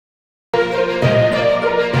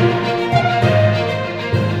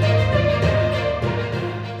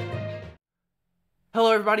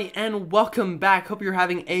everybody, and welcome back. Hope you're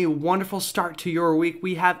having a wonderful start to your week.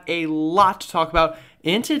 We have a lot to talk about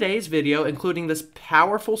in today's video, including this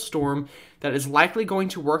powerful storm that is likely going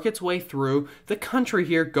to work its way through the country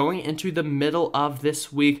here going into the middle of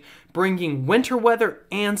this week, bringing winter weather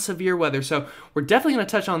and severe weather. So we're definitely going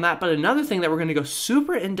to touch on that, but another thing that we're going to go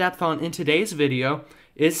super in-depth on in today's video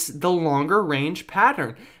is the longer range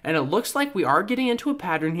pattern. And it looks like we are getting into a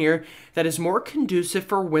pattern here that is more conducive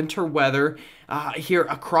for winter weather here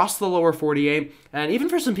across the lower 48, and even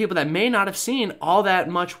for some people that may not have seen all that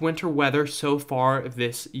much winter weather so far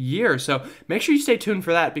this year. So make sure you stay tuned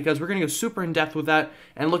for that, because we're going to go super in depth with that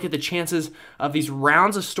and look at the chances of these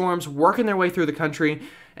rounds of storms working their way through the country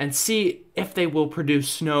and see if they will produce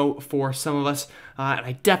snow for some of us, and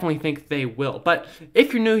I definitely think they will. But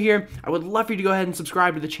if you're new here, I would love for you to go ahead and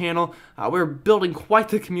subscribe to the channel. We're building quite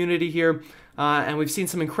the community here, and we've seen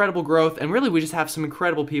some incredible growth, and really we just have some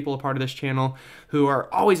incredible people a part of this channel who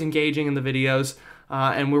are always engaging in the videos,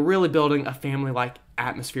 and we're really building a family-like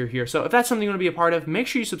atmosphere here. So if that's something you want to be a part of, make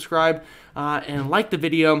sure you subscribe and like the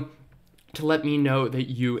video to let me know that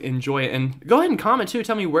you enjoy it. And go ahead and comment too.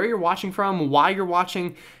 Tell me where you're watching from, why you're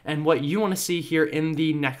watching, and what you want to see here in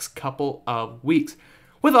the next couple of weeks.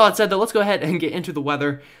 With all that said, though, let's go ahead and get into the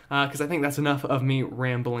weather, because I think that's enough of me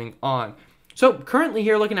rambling on. So currently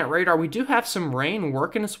here, looking at radar, we do have some rain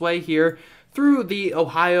working its way here through the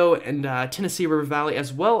Ohio and Tennessee River Valley,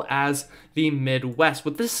 as well as the Midwest.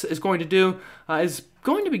 What this is going to do is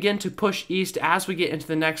going to begin to push east as we get into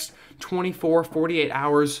the next 24, 48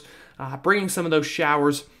 hours, bringing some of those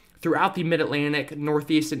showers throughout the mid-Atlantic,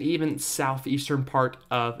 northeast, and even southeastern part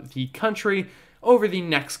of the country over the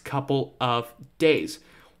next couple of days.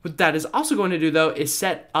 What that is also going to do, though, is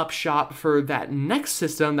set up shop for that next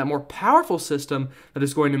system, that more powerful system that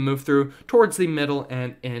is going to move through towards the middle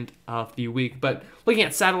and end of the week. But looking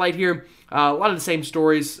at satellite here, a lot of the same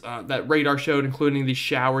stories that radar showed, including these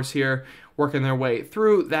showers here working their way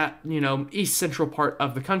through that, east central part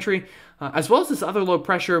of the country, as well as this other low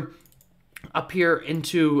pressure up here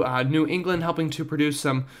into New England, helping to produce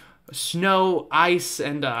some snow, ice,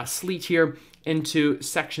 and sleet here into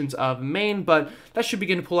sections of Maine, but that should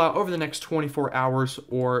begin to pull out over the next 24 hours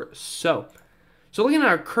or so. So looking at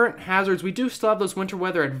our current hazards, we do still have those winter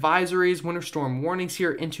weather advisories, winter storm warnings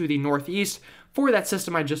here into the northeast for that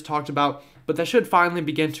system I just talked about, but that should finally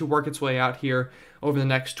begin to work its way out here over the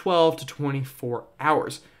next 12 to 24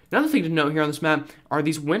 hours. Another thing to note here on this map are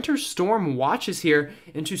these winter storm watches here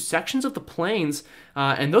into sections of the plains,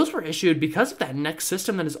 and those were issued because of that next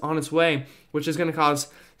system that is on its way, which is going to cause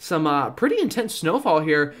some pretty intense snowfall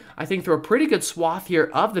here, I think, through a pretty good swath here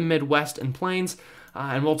of the Midwest and plains,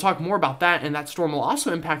 and we'll talk more about that, and that storm will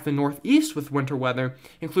also impact the Northeast with winter weather,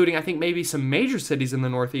 including, I think, maybe some major cities in the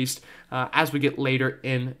Northeast as we get later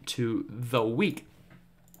into the week.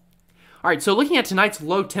 All right, so looking at tonight's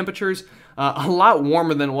low temperatures, a lot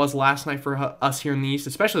warmer than it was last night for us here in the east,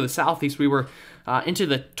 especially the southeast. We were into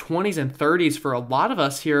the 20s and 30s for a lot of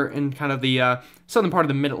us here in kind of the southern part of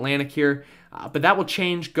the mid-Atlantic here, but that will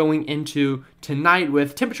change going into tonight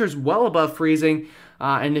with temperatures well above freezing.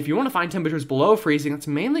 And if you want to find temperatures below freezing, it's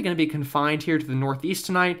mainly going to be confined here to the northeast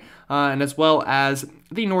tonight, and as well as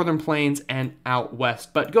the northern plains and out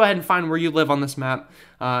west. But go ahead and find where you live on this map,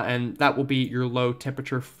 and that will be your low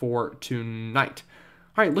temperature for tonight.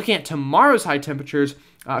 All right, looking at tomorrow's high temperatures,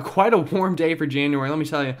 quite a warm day for January. Let me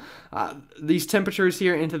tell you, these temperatures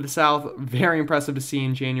here into the south, very impressive to see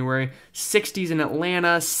in January. 60s in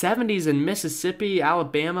Atlanta, 70s in Mississippi,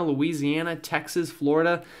 Alabama, Louisiana, Texas,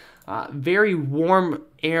 Florida. Very warm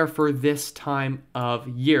air for this time of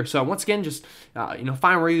year. So once again, just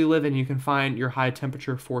find where you live and you can find your high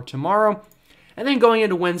temperature for tomorrow. And then going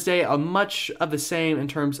into Wednesday, much of the same in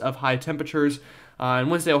terms of high temperatures.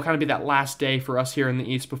 And Wednesday will kind of be that last day for us here in the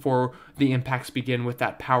east before the impacts begin with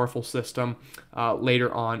that powerful system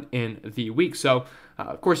later on in the week. So,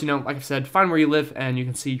 of course, like I said, find where you live and you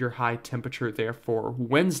can see your high temperature there for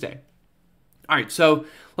Wednesday. All right, so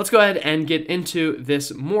let's go ahead and get into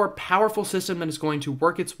this more powerful system that is going to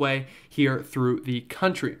work its way here through the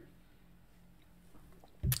country.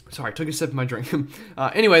 Sorry, I took a sip of my drink.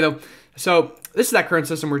 Anyway, though, so this is that current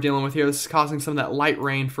system we're dealing with here. This is causing some of that light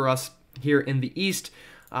rain for us here in the east.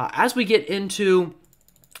 As we get into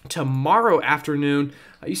tomorrow afternoon,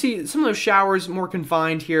 you see some of those showers more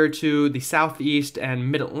confined here to the southeast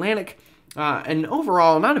and mid-Atlantic. And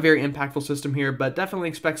overall, not a very impactful system here, but definitely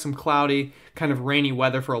expect some cloudy, kind of rainy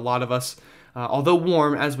weather for a lot of us, although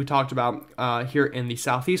warm, as we talked about here in the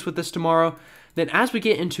southeast with this tomorrow. Then as we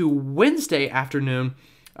get into Wednesday afternoon,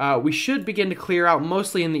 we should begin to clear out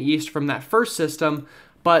mostly in the east from that first system,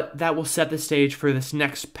 but that will set the stage for this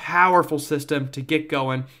next powerful system to get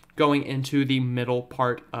going into the middle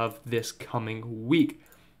part of this coming week.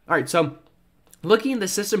 All right, so looking at the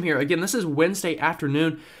system here, again, this is Wednesday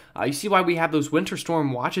afternoon. You see why we have those winter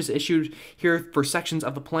storm watches issued here for sections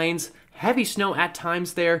of the plains. Heavy snow at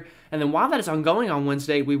times there. And then while that is ongoing on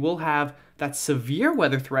Wednesday, we will have that severe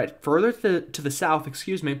weather threat further to the south,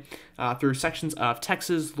 through sections of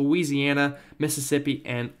Texas, Louisiana, Mississippi,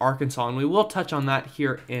 and Arkansas. And we will touch on that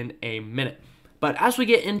here in a minute. But as we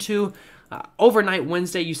get into overnight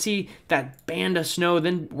Wednesday, you see that band of snow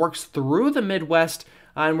then works through the Midwest,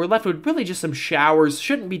 and we're left with really just some showers.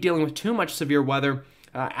 Shouldn't be dealing with too much severe weather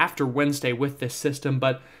after Wednesday with this system,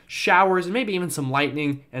 but showers and maybe even some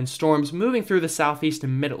lightning and storms moving through the southeast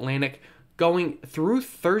and mid-Atlantic, going through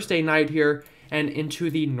Thursday night here and into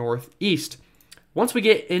the northeast. Once we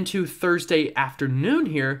get into Thursday afternoon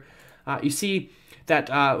here, you see that,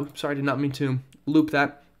 sorry, I did not mean to loop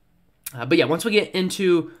that. But yeah, once we get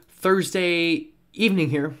into Thursday evening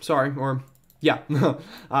here,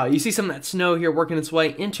 you see some of that snow here working its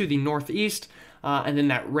way into the northeast, and then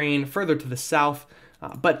that rain further to the south.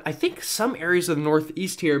 But I think some areas of the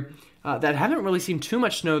northeast here that haven't really seen too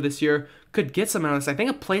much snow this year could get some out of this. I think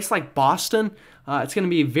a place like Boston, it's going to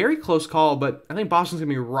be a very close call, but I think Boston's going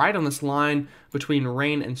to be right on this line between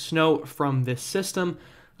rain and snow from this system.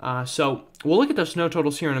 So we'll look at those snow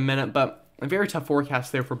totals here in a minute, but a very tough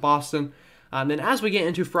forecast there for Boston. Then as we get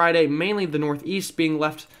into Friday, mainly the northeast being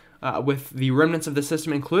left with the remnants of the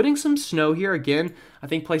system, including some snow here. Again, I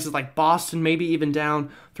think places like Boston, maybe even down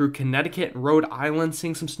through Connecticut and Rhode Island,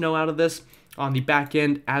 seeing some snow out of this on the back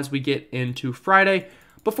end as we get into Friday,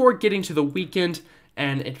 before getting to the weekend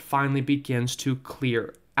and it finally begins to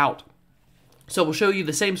clear out. So we'll show you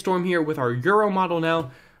the same storm here with our Euro model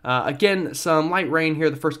now. Again, some light rain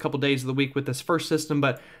here the first couple days of the week with this first system,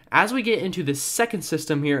 but as we get into the second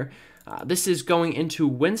system here, this is going into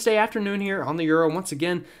Wednesday afternoon here on the Euro. Once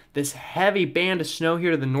again, this heavy band of snow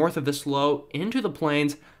here to the north of this low into the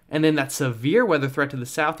plains, and then that severe weather threat to the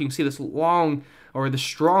south. You can see this the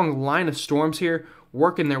strong line of storms here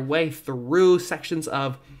working their way through sections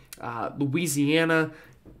of Louisiana,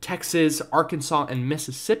 Texas, Arkansas, and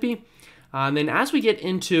Mississippi. And then as we get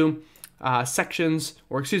into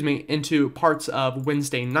into parts of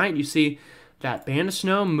Wednesday night, you see that band of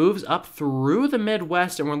snow moves up through the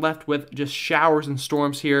Midwest, and we're left with just showers and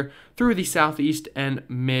storms here through the southeast and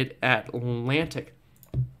mid-Atlantic.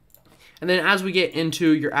 And then as we get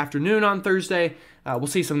into your afternoon on Thursday, we'll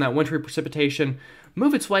see some of that wintry precipitation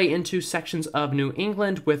move its way into sections of New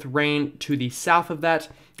England with rain to the south of that.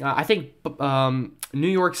 I think New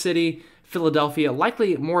York City, Philadelphia,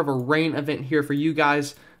 likely more of a rain event here for you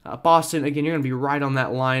guys. Boston, again, you're going to be right on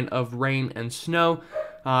that line of rain and snow.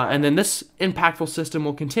 And then this impactful system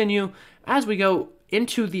will continue as we go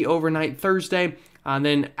into the overnight Thursday. And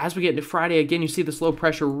then as we get into Friday, again, you see this low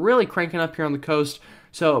pressure really cranking up here on the coast.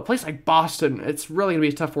 So a place like Boston, it's really going to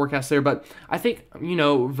be a tough forecast there. But I think,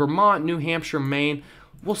 Vermont, New Hampshire, Maine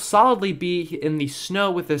will solidly be in the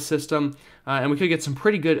snow with this system. And we could get some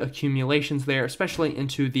pretty good accumulations there, especially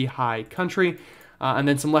into the high country. And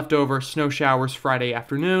then some leftover snow showers Friday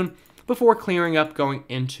afternoon before clearing up going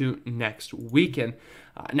into next weekend.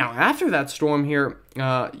 Now, after that storm here,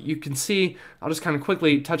 you can see, I'll just kind of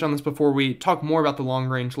quickly touch on this before we talk more about the long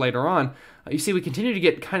range later on. You see we continue to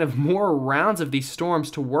get kind of more rounds of these storms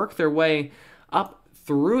to work their way up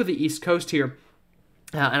through the East Coast here.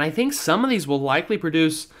 And I think some of these will likely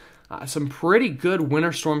produce some pretty good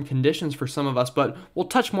winter storm conditions for some of us, but we'll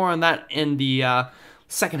touch more on that in the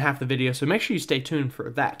second half of the video, so make sure you stay tuned for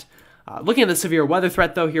that. Looking at the severe weather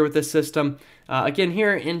threat, though, here with this system, again,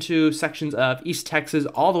 here into sections of East Texas,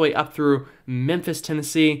 all the way up through Memphis,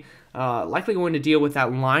 Tennessee, likely going to deal with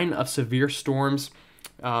that line of severe storms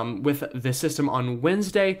with the system on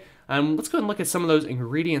Wednesday. Let's go ahead and look at some of those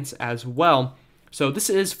ingredients as well. So this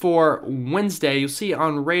is for Wednesday. You'll see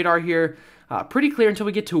on radar here, pretty clear until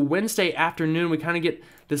we get to Wednesday afternoon. We kind of get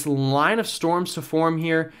this line of storms to form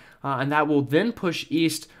here, and that will then push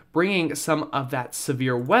east, bringing some of that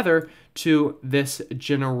severe weather to this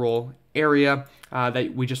general area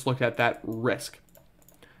that we just looked at, that risk.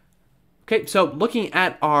 Okay, so looking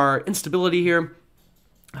at our instability here,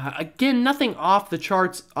 again, nothing off the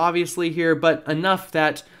charts, obviously, here, but enough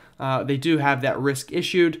that they do have that risk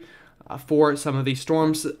issued for some of these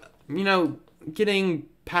storms. Getting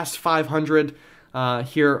past 500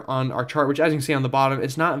 here on our chart, which, as you can see on the bottom,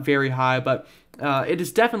 is not very high, but it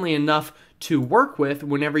is definitely enough to work with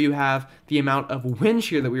whenever you have the amount of wind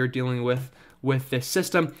shear that we are dealing with this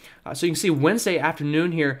system. So you can see Wednesday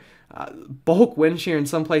afternoon here, bulk wind shear in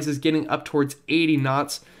some places getting up towards 80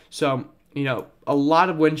 knots. So a lot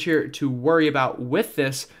of wind shear to worry about with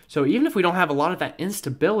this. So even if we don't have a lot of that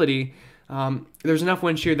instability, there's enough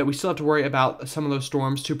wind shear that we still have to worry about some of those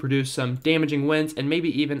storms to produce some damaging winds and maybe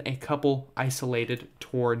even a couple isolated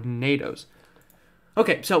tornadoes.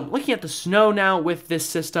 Okay, so looking at the snow now with this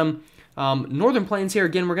system, northern plains here,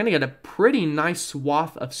 again, we're going to get a pretty nice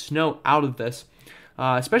swath of snow out of this,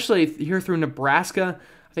 especially here through Nebraska.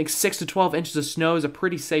 I think 6 to 12 inches of snow is a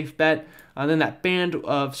pretty safe bet. Then that band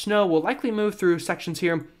of snow will likely move through sections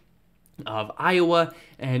here of Iowa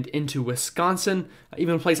and into Wisconsin,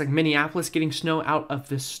 even a place like Minneapolis getting snow out of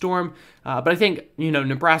this storm. But I think,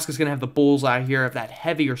 Nebraska's going to have the bullseye here of that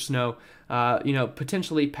heavier snow,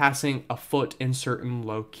 potentially passing a foot in certain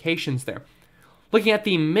locations there. Looking at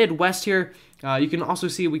the Midwest here, you can also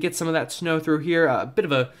see we get some of that snow through here, a bit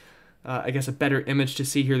of a better image to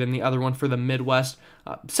see here than the other one for the Midwest.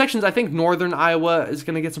 Sections, I think northern Iowa is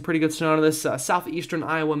going to get some pretty good snow out of this. Southeastern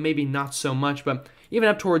Iowa, maybe not so much, but even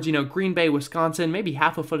up towards, Green Bay, Wisconsin, maybe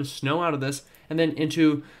half a foot of snow out of this, and then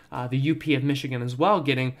into the UP of Michigan as well,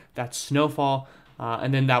 getting that snowfall,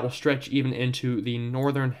 and then that will stretch even into the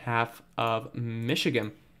northern half of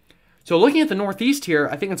Michigan. So looking at the Northeast here,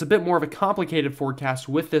 I think it's a bit more of a complicated forecast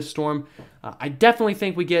with this storm. I definitely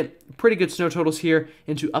think we get pretty good snow totals here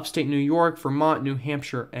into upstate New York, Vermont, New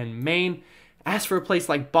Hampshire, and Maine. As for a place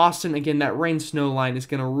like Boston, again, that rain-snow line is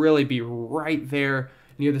going to really be right there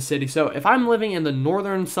near the city. So if I'm living in the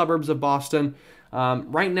northern suburbs of Boston,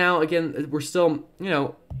 right now, again, we're still,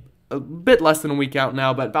 a bit less than a week out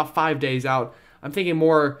now, but about 5 days out. I'm thinking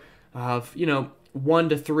more of, 1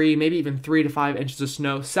 to 3, maybe even 3 to 5 inches of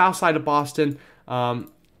snow. South side of Boston,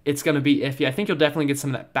 it's going to be iffy. I think you'll definitely get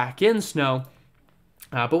some of that back-end snow,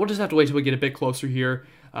 but we'll just have to wait till we get a bit closer here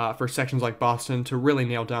for sections like Boston to really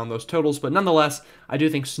nail down those totals. But nonetheless, I do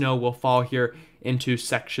think snow will fall here into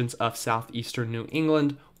sections of southeastern New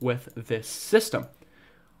England with this system.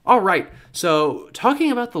 All right, so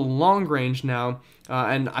talking about the long range now,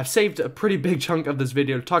 and I've saved a pretty big chunk of this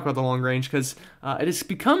video to talk about the long range because it has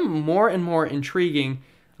become more and more intriguing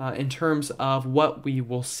in terms of what we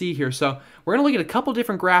will see here. So we're going to look at a couple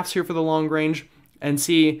different graphs here for the long range and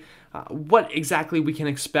see what exactly we can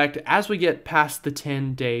expect as we get past the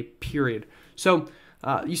 10-day period. So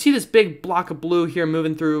you see this big block of blue here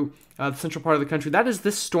moving through the central part of the country. That is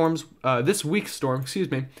this week's storm,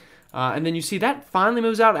 and then you see that finally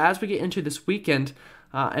moves out as we get into this weekend,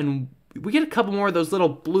 and we get a couple more of those little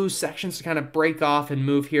blue sections to kind of break off and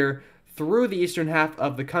move here through the eastern half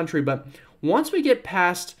of the country. But once we get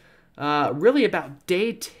past really about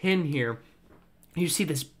day 10 here, you see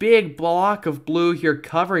this big block of blue here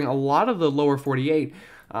covering a lot of the lower 48,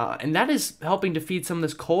 and that is helping to feed some of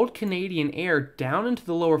this cold Canadian air down into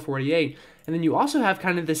the lower 48. And then you also have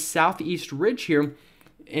kind of this southeast ridge here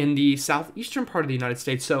in the southeastern part of the United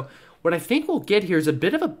States. So what I think we'll get here is a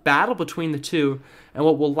bit of a battle between the two, and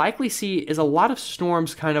what we'll likely see is a lot of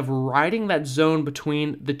storms kind of riding that zone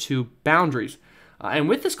between the two boundaries. And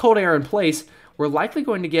with this cold air in place, we're likely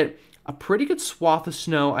going to get a pretty good swath of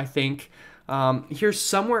snow, I think, here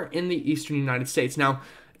somewhere in the eastern United States. Now,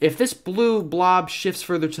 if this blue blob shifts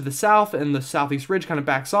further to the south and the southeast ridge kind of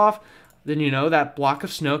backs off, then that block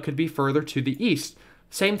of snow could be further to the east.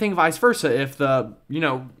 Same thing vice versa. If the,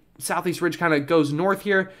 southeast ridge kind of goes north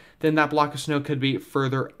here, then that block of snow could be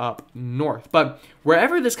further up north. But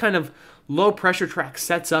wherever this kind of low pressure track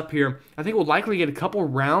sets up here, I think we'll likely get a couple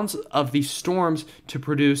rounds of these storms to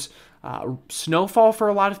produce snowfall for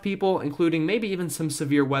a lot of people, including maybe even some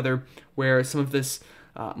severe weather where some of this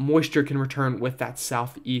moisture can return with that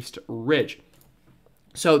southeast ridge.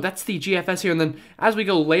 So that's the GFS here. And then as we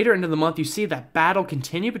go later into the month, you see that battle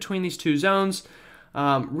continue between these two zones,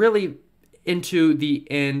 really into the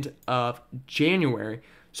end of January.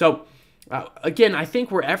 So again, I think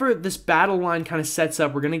wherever this battle line kind of sets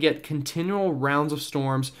up, we're going to get continual rounds of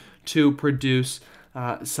storms to produce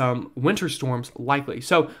some winter storms likely.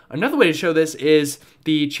 So another way to show this is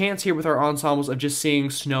the chance here with our ensembles of just seeing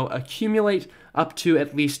snow accumulate up to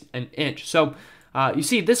at least an inch. So you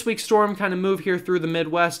see this week's storm kind of move here through the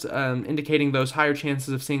Midwest, indicating those higher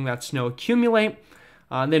chances of seeing that snow accumulate.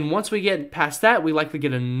 And then once we get past that, we likely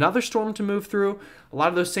get another storm to move through a lot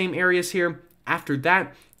of those same areas here. After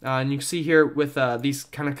that, and you can see here with these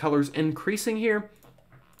kind of colors increasing here.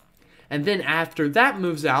 And then after that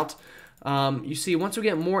moves out, you see once we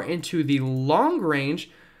get more into the long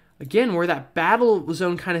range, again, where that battle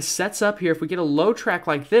zone kind of sets up here, if we get a low track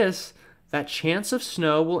like this, that chance of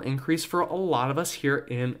snow will increase for a lot of us here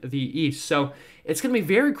in the east. So it's going to be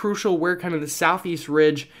very crucial where kind of the southeast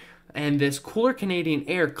ridge and this cooler Canadian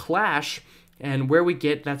air clash and where we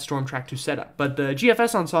get that storm track to set up. But the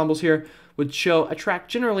GFS ensembles here would show a track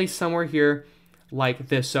generally somewhere here like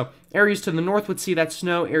this. So areas to the north would see that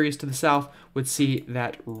snow, areas to the south would see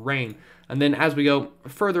that rain. And then as we go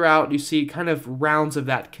further out, you see kind of rounds of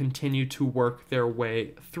that continue to work their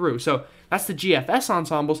way through. So that's the GFS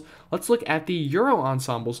ensembles. Let's look at the Euro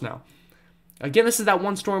ensembles now. Again, this is that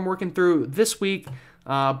one storm working through this week,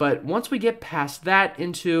 but once we get past that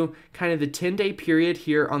into kind of the 10-day period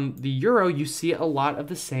here on the Euro, you see a lot of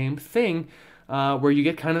the same thing, where you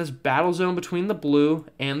get kind of this battle zone between the blue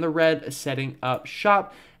and the red setting up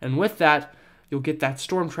shop. And with that, you'll get that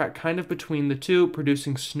storm track kind of between the two,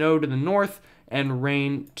 producing snow to the north and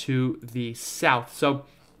rain to the south. So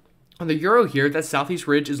on the Euro here, that southeast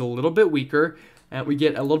ridge is a little bit weaker, and we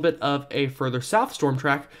get a little bit of a further south storm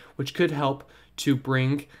track, which could help to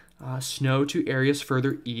bring snow to areas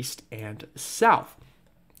further east and south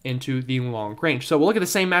into the long range. So we'll look at the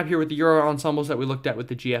same map here with the Euro ensembles that we looked at with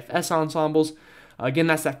the GFS ensembles. Again,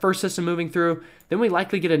 that's that first system moving through. Then we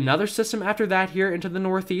likely get another system after that here into the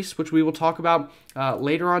northeast, which we will talk about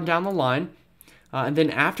later on down the line. And then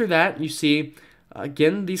after that, you see,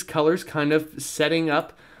 again, these colors kind of setting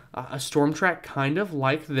up a storm track kind of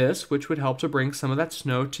like this, which would help to bring some of that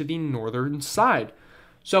snow to the northern side.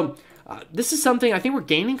 So this is something I think we're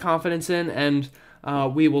gaining confidence in, and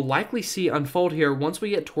we will likely see unfold here once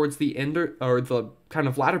we get towards the end or the kind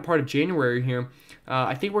of latter part of January here.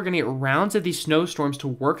 I think we're going to get rounds of these snowstorms to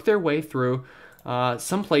work their way through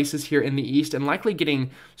some places here in the east, and likely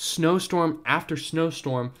getting snowstorm after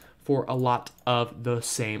snowstorm for a lot of the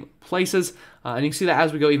same places. And you can see that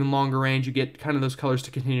as we go even longer range, you get kind of those colors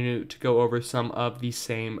to continue to go over some of the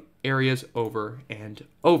same areas over and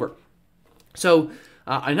over. So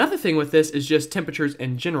another thing with this is just temperatures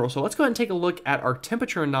in general. So let's go ahead and take a look at our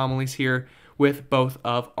temperature anomalies here with both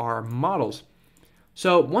of our models.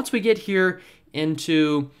 So once we get here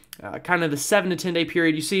into kind of the 7 to 10 day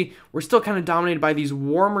period, you see we're still kind of dominated by these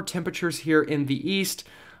warmer temperatures here in the east,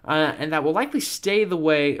 and that will likely stay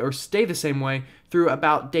the same way through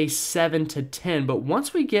about day 7 to 10. But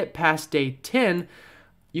once we get past day 10,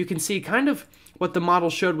 you can see kind of what the model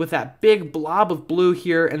showed with that big blob of blue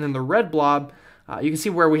here and then the red blob. You can see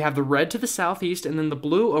where we have the red to the southeast and then the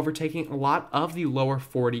blue overtaking a lot of the lower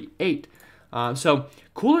 48. So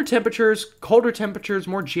cooler temperatures, colder temperatures,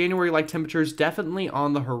 more January-like temperatures definitely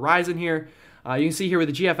on the horizon here. You can see here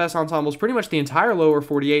with the GFS ensembles, pretty much the entire lower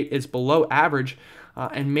 48 is below average,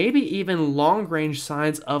 and maybe even long-range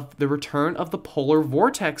signs of the return of the polar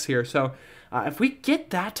vortex here. So if we get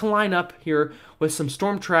that to line up here with some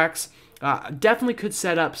storm tracks, definitely could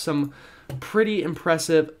set up some pretty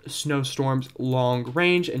impressive snowstorms long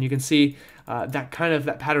range, and you can see that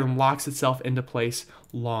pattern locks itself into place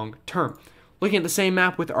long term. Looking at the same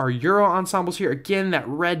map with our Euro ensembles here, again, that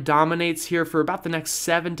red dominates here for about the next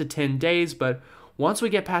 7 to 10 days, but once we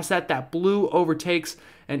get past that, that blue overtakes,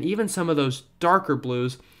 and even some of those darker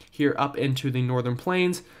blues here up into the northern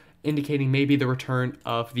plains, indicating maybe the return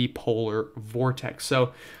of the polar vortex.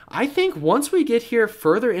 So I think once we get here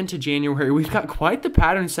further into January, we've got quite the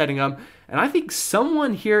pattern setting up, and I think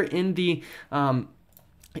someone here in the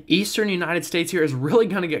eastern United States here is really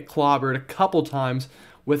going to get clobbered a couple times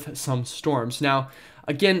with some storms. Now,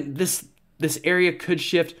 again, this area could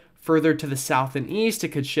shift further to the south and east. It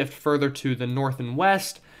could shift further to the north and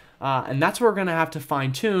west, and that's where we're going to have to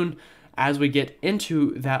fine-tune as we get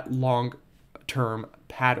into that long-term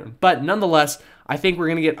pattern. But nonetheless, I think we're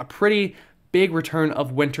going to get a pretty big return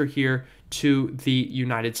of winter here to the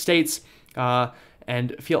United States,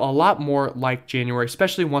 and feel a lot more like January,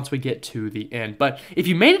 especially once we get to the end. But if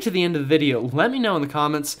you made it to the end of the video, let me know in the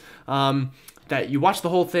comments that you watched the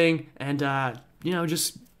whole thing, and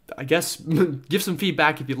just, I guess, give some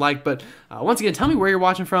feedback if you'd like. But once again, tell me where you're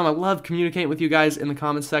watching from. I love communicating with you guys in the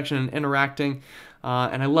comments section and interacting,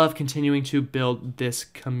 and I love continuing to build this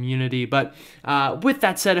community. But with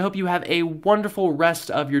that said, I hope you have a wonderful rest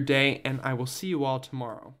of your day, and I will see you all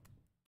tomorrow.